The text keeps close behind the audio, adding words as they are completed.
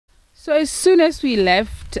So as soon as we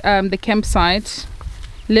left the campsite,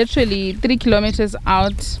 literally 3 kilometers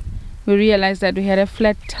out, we realized that we had a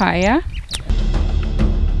flat tire.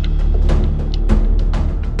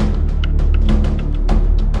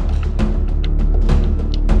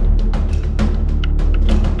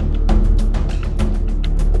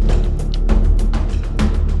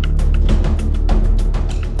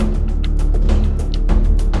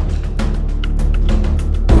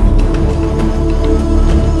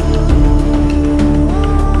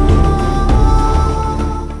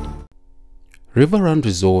 Riverrun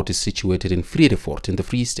Resort is situated in Riverrun in the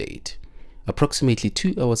Free State, approximately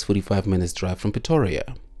 2 hours 45 minutes drive from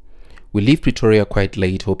Pretoria. We leave Pretoria quite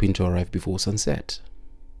late, hoping to arrive before sunset.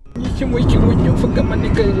 Stupid.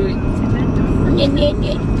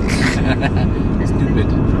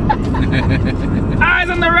 Eyes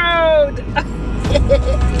on the road!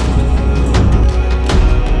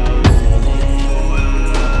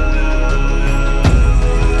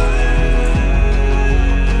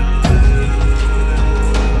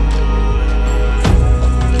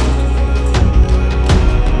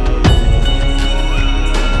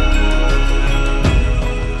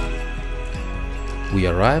 We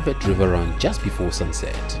arrive at Riverrun just before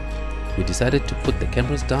sunset. We decided to put the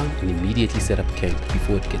cameras down and immediately set up camp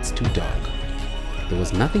before it gets too dark. There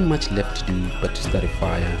was nothing much left to do but to start a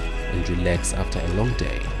fire and relax after a long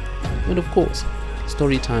day. And of course,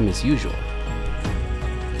 story time as usual.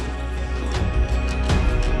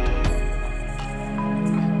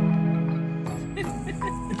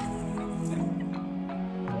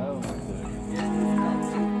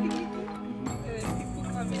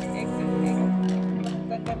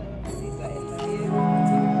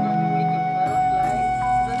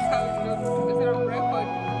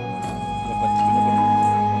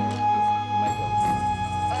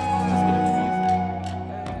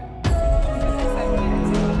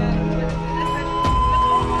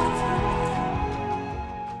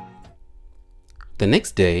 The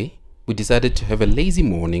next day, we decided to have a lazy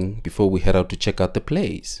morning before we head out to check out the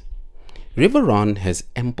place. Riverrun has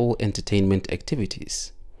ample entertainment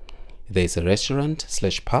activities. There's a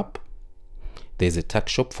restaurant/pub. There's a tuck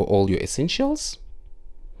shop for all your essentials.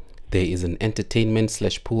 There is an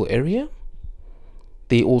entertainment/pool area.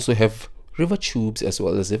 They also have river tubes as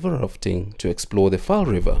well as river rafting to explore the Vaal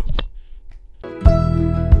River.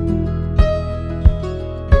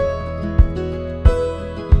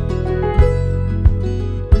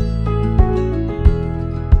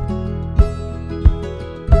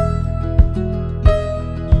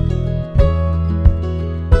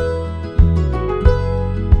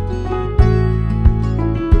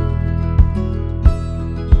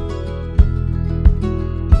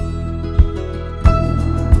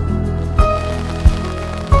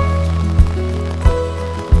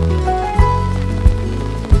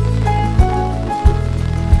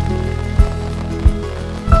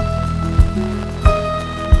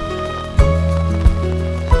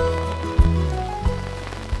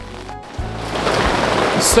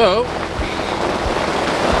 So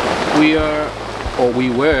we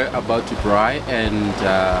were about to dry, and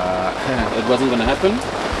it wasn't gonna happen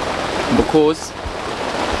because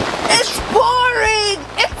it's pouring.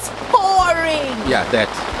 It's pouring. Yeah, that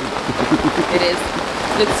It is.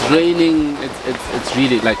 it's raining. It's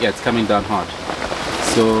really like, yeah, it's coming down hard.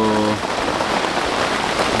 So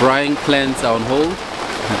drying plans are on hold.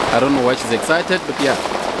 I don't know why she's excited, but yeah,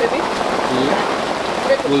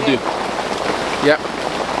 we'll do. Yeah.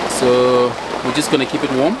 So we're just gonna keep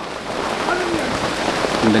it warm,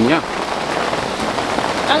 and then yeah.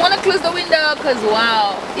 I'm gonna close the window because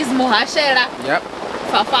wow, it's mohashera. Yep.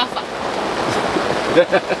 Fa.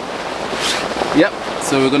 Yep.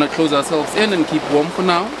 So we're gonna close ourselves in and keep warm for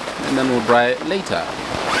now, and then we'll dry later.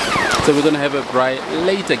 So we're gonna have a dry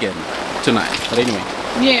late again tonight. But anyway,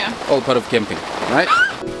 Yeah. all part of camping, right?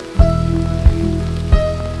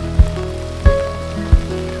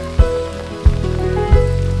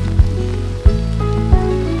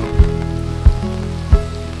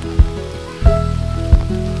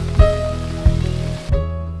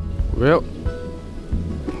 Well,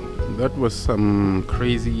 that was some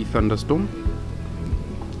crazy thunderstorm,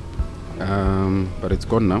 but it's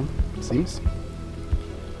gone now, it seems.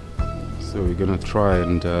 So we're gonna try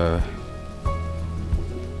and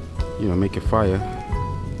make a fire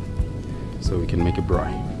so we can make a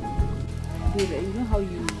braai. You know how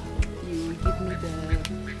you give me the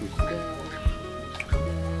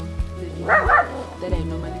that I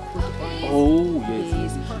normally put on. Oh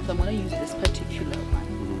yes. So I'm gonna use this particular one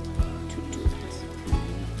to do it.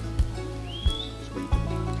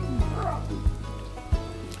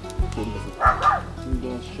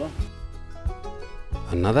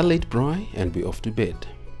 Another late braai and we're off to bed.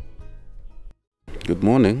 Good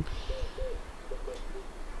morning.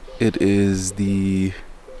 It is the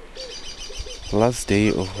last day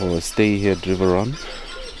of our stay here at Riverrun.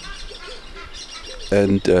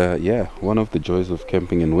 And yeah, one of the joys of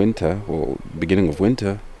camping in winter, or beginning of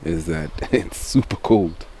winter, is that it's super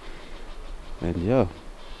cold. And yeah,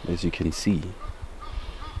 as you can see,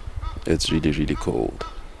 it's really, really cold.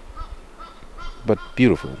 But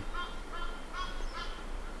beautiful.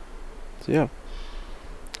 So yeah,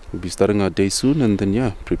 we'll be starting our day soon, and then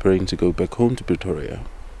yeah, preparing to go back home to Pretoria.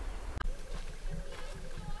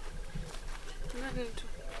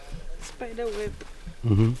 Spider web.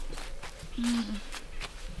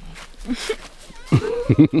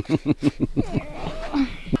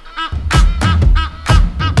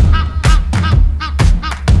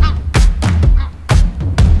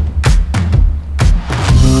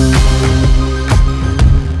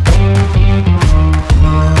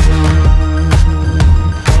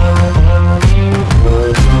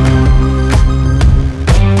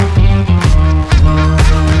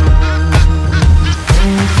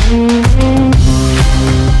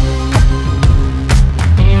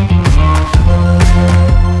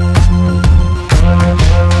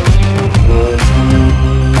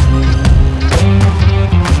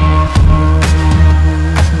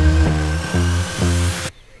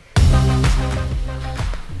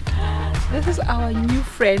 This is our new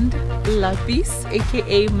friend Lapis,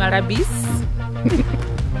 aka Marabis.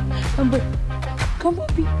 Come on,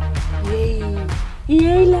 yay!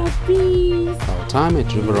 Yay, Lapis! Our time at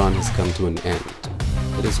Riverrun has come to an end.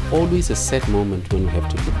 It is always a sad moment when we have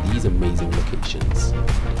to leave these amazing locations.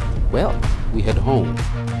 Well, we head home,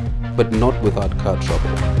 but not without car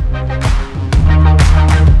trouble.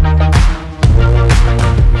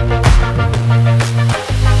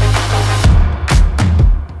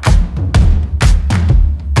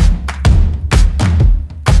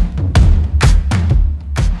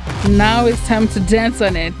 Now it's time to dance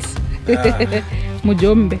on it.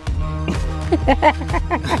 Mujombe.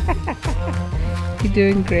 You're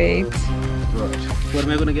doing great. Right. What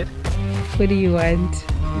am I gonna get? What do you want?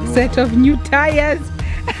 Set of new tires.